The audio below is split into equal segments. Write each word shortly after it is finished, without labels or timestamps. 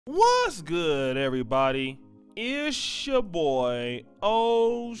What's good, everybody? It's your boy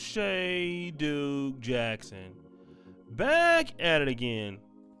O'Shea Duke Jackson, back at it again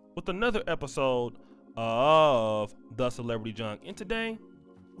with another episode of The Celebrity Junk. And today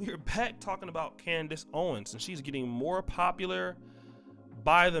we're back talking about Candace Owens, and she's getting more popular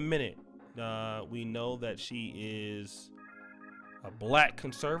by the minute. We know that she is a black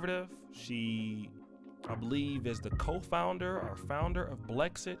conservative. She, I believe, is the co-founder or founder of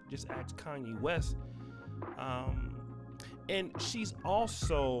Blexit. Just ask Kanye West. And she's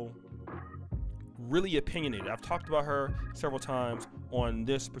also really opinionated. I've talked about her several times on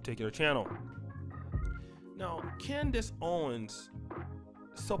this particular channel. Now, Candace Owens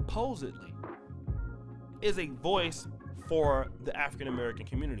supposedly is a voice for the African American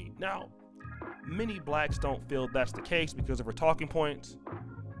community. Now, many blacks don't feel that's the case because of her talking points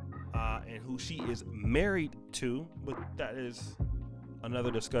and who she is married to, but that is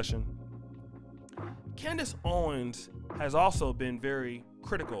another discussion. Candace Owens has also been very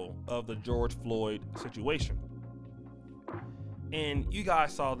critical of the George Floyd situation. And you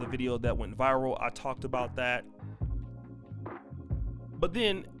guys saw the video that went viral. I talked about that. But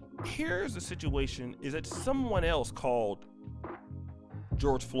then here's the situation, is that someone else called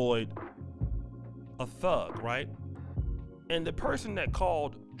George Floyd a thug, right? And the person that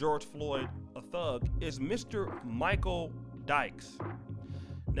called George Floyd a thug is Mr. Michael Dykes.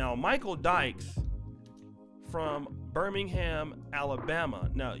 Now, Michael Dykes from Birmingham, Alabama.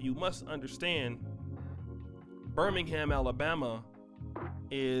 Now, you must understand, Birmingham, Alabama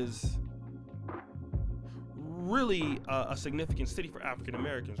is really a significant city for African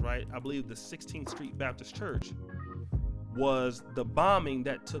Americans, right? I believe the 16th Street Baptist Church was the bombing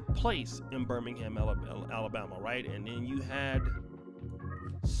that took place in Birmingham, Alabama, right? And then you had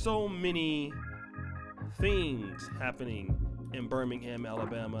so many things happening in Birmingham,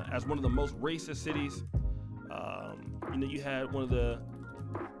 Alabama, as one of the most racist cities. You had one of the,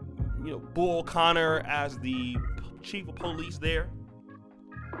 Bull Connor as the chief of police there.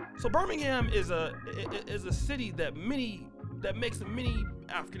 So Birmingham is a city that makes many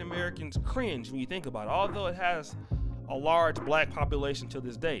African Americans cringe when you think about it, although it has a large black population to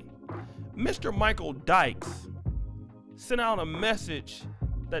this day. Mr. Michael Dykes sent out a message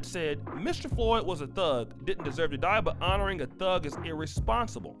that said Mr. Floyd was a thug, didn't deserve to die, but honoring a thug is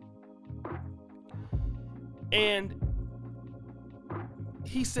irresponsible. And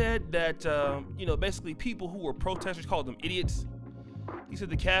he said that, basically people who were protesters, called them idiots. He said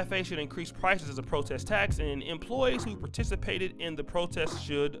the cafe should increase prices as a protest tax, and employees who participated in the protest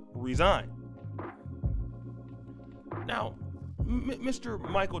should resign. Now, Mr.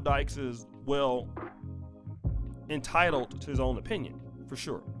 Michael Dykes is well entitled to his own opinion, for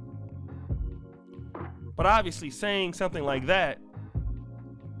sure. But obviously saying something like that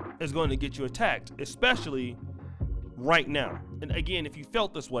is going to get you attacked, especially right now. And again, if you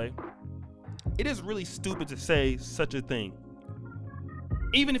felt this way, it is really stupid to say such a thing.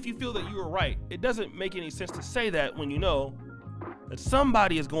 Even if you feel that you are right, it doesn't make any sense to say that when you know that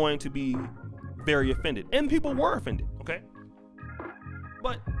somebody is going to be very offended. And people were offended, okay?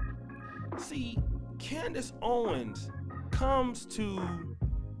 But see, Candace Owens comes to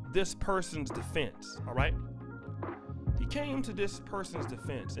this person's defense, all right? He came to this person's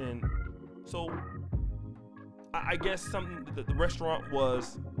defense, and so I guess the restaurant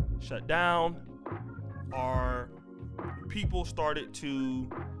was shut down, or people started to,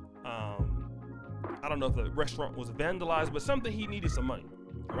 I don't know if the restaurant was vandalized, but something, he needed some money,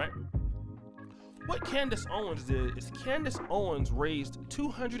 all right? What Candace Owens did is Candace Owens raised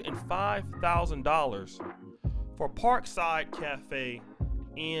 $205,000 for Parkside Cafe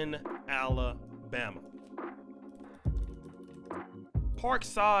in Alabama.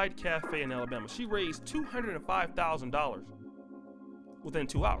 Parkside Cafe in Alabama. She raised $205,000 within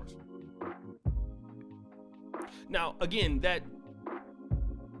 2 hours. Now, again, that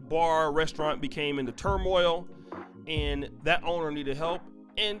bar restaurant became into turmoil, and that owner needed help.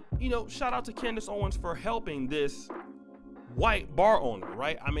 And, shout out to Candace Owens for helping this white bar owner,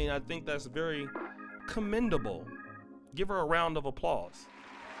 right? I mean, I think that's very commendable. Give her a round of applause.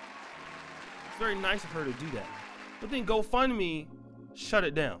 It's very nice of her to do that. But then GoFundMe shut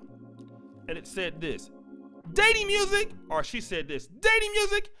it down. And it said this: dating music, or she said this: dating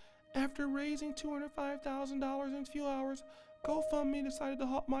music. After raising $205,000 in a few hours, GoFundMe decided to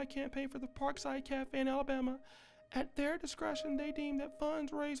halt my campaign for the Parkside Cafe in Alabama. At their discretion, they deem that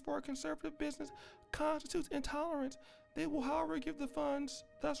funds raised for a conservative business constitutes intolerance. They will, however, give the funds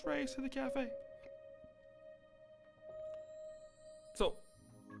thus raised to the cafe. So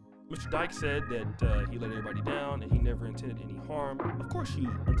Mr. Dyke said that he let everybody down and he never intended any harm. Of course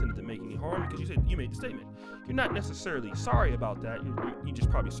you intended to make any harm because you made the statement. You're not necessarily sorry about that. You're just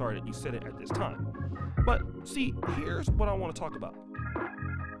probably sorry that you said it at this time. But see, here's what I want to talk about.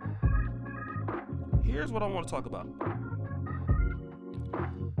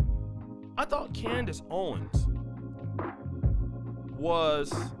 I thought Candace Owens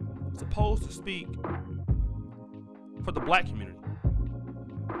was supposed to speak for the black community.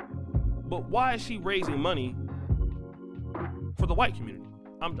 But why is she raising money for the white community?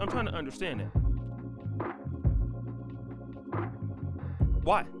 I'm trying to understand that.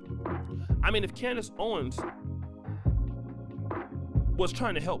 Why? I mean, if Candace Owens was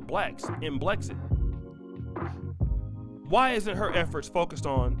trying to help blacks in Blexit, why isn't her efforts focused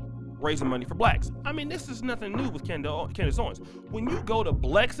on raising money for blacks? I mean, this is nothing new with Candace Owens. When you go to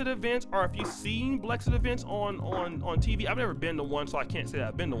Blexit events, or if you've seen Blexit events on TV, I've never been to one, so I can't say that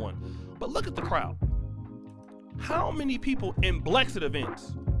I've been to one. But look at the crowd. How many people in Blexit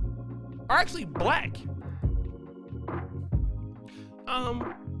events are actually black?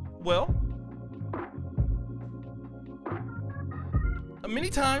 Well, many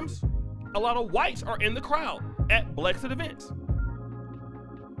times, a lot of whites are in the crowd at Blexit events.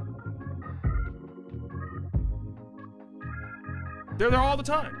 They're there all the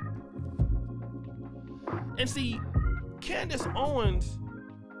time. And see, Candace Owens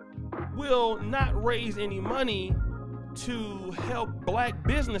will not raise any money to help black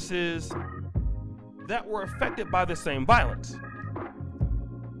businesses that were affected by the same violence.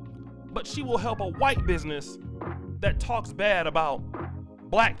 But she will help a white business that talks bad about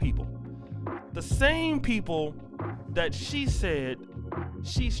black people. The same people that she said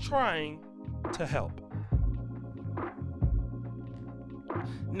she's trying to help.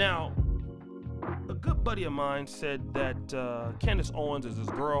 Now, a good buddy of mine said that Candace Owens is this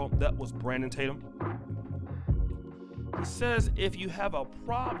girl that was Brandon Tatum. He says if you have a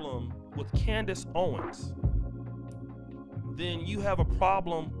problem with Candace Owens, then you have a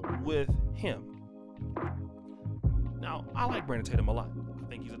problem with him. Now, I like Brandon Tatum a lot. I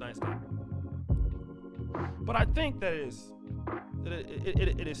think he's a nice guy. But I think that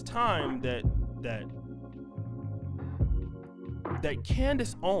it is time that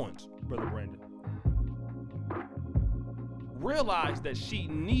Candace Owens, Brother Brandon, realized that she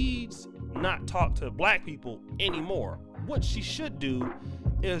needs not talk to black people anymore. What she should do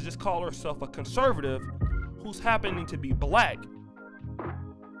is just call herself a conservative who's happening to be black,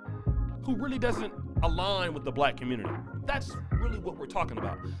 who really doesn't align with the black community. That's really what we're talking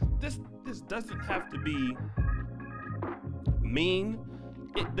about. This doesn't have to be mean.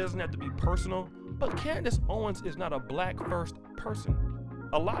 It doesn't have to be personal. But Candace Owens is not a black first person.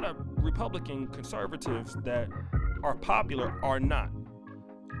 A lot of Republican conservatives that are popular are not.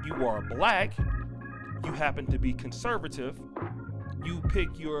 You are black, you happen to be conservative, you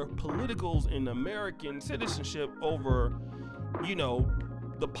pick your politicals in American citizenship over, you know,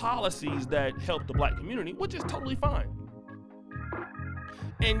 the policies that help the black community, which is totally fine.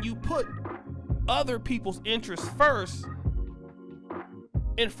 And you put other people's interests first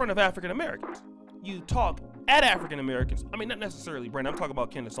in front of African Americans. You talk at African Americans. I mean, not necessarily, Brandon. I'm talking about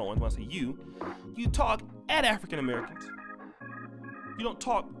Candace Owens. When I say you talk at African Americans. You don't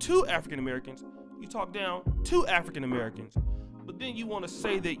talk to African Americans. You talk down to African Americans. But then you want to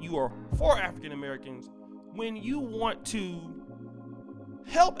say that you are for African Americans. When you want to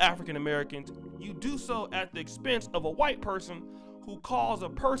help African Americans, you do so at the expense of a white person who calls a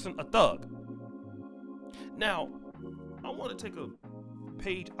person a thug. Now, I want to take a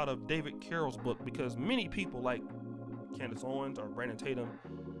page out of David Carroll's book, because many people like Candace Owens or Brandon Tatum,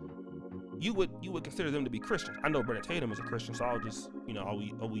 you would consider them to be Christians. I know Brandon Tatum is a Christian, so I'll just, I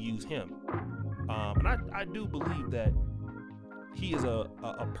will use him. And I do believe that he is a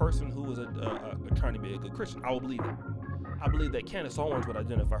person who is trying to be a good Christian. I will believe that. I believe that Candace Owens would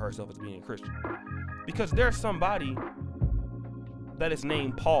identify herself as being a Christian, because there's somebody that is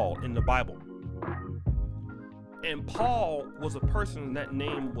named Paul in the Bible. And Paul was a person, that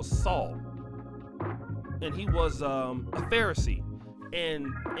name was Saul. And he was a Pharisee.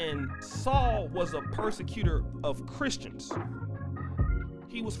 And Saul was a persecutor of Christians.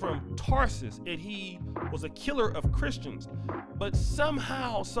 He was from Tarsus, and he was a killer of Christians. But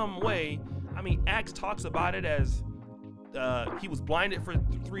somehow, some way, I mean, Acts talks about it as he was blinded for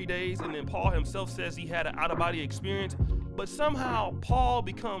 3 days, and then Paul himself says he had an out-of-body experience. But somehow Saul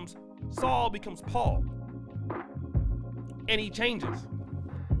becomes Paul. And he changes.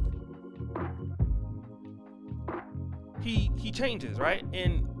 He changes, right?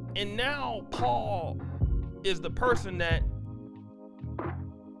 And now Paul is the person that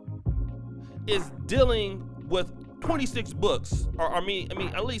is dealing with 26 books, or I mean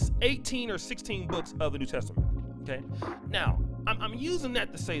at least 18 or 16 books of the New Testament. Okay, now I'm using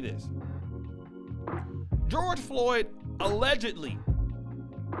that to say this. George Floyd allegedly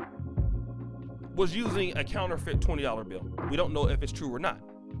was using a counterfeit $20 bill. We don't know if it's true or not.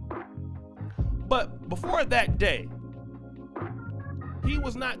 But before that day, he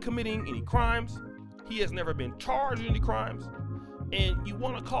was not committing any crimes. He has never been charged with any crimes. And you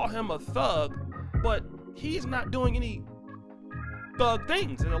want to call him a thug, but he's not doing any thug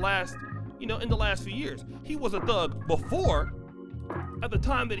things in the last few years. He was a thug before. At the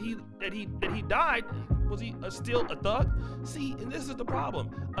time that he died, was he still a thug? See, and this is the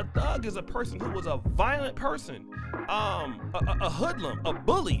problem. A thug is a person who was a violent person, a hoodlum, a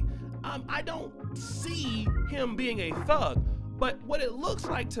bully. I don't see him being a thug. But what it looks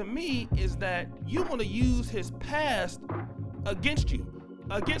like to me is that you want to use his past against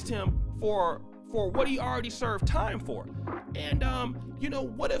him for what he already served time for. And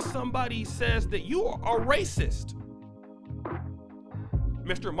what if somebody says that you are a racist?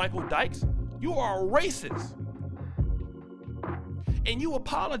 Mr. Michael Dykes, you are a racist. And you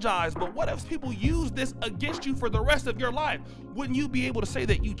apologize, but what if people use this against you for the rest of your life? Wouldn't you be able to say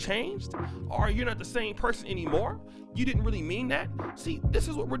that you changed? Or you're not the same person anymore? You didn't really mean that? See, this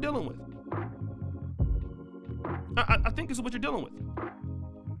is what we're dealing with. I think this is what you're dealing with.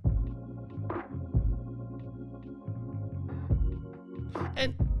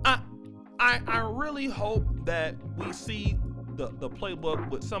 And I really hope that we see the playbook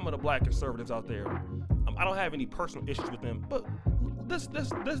with some of the black conservatives out there. I don't have any personal issues with them, but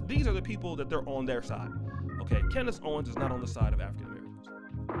these are the people that they're on their side. Okay, Candace Owens is not on the side of African Americans.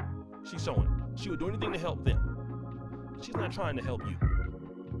 She's showing it. She would do anything to help them. She's not trying to help you.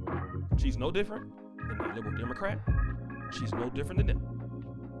 She's no different than a liberal Democrat. She's no different than them.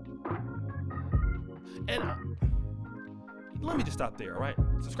 And let me just stop there, all right?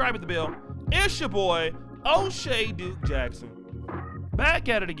 Subscribe at the bell. It's your boy, O'Shea Duke Jackson. Back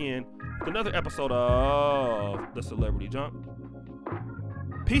at it again with another episode of The Celebrity Jump.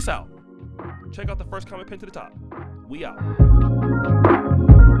 Peace out. Check out the first comment pinned to the top. We out.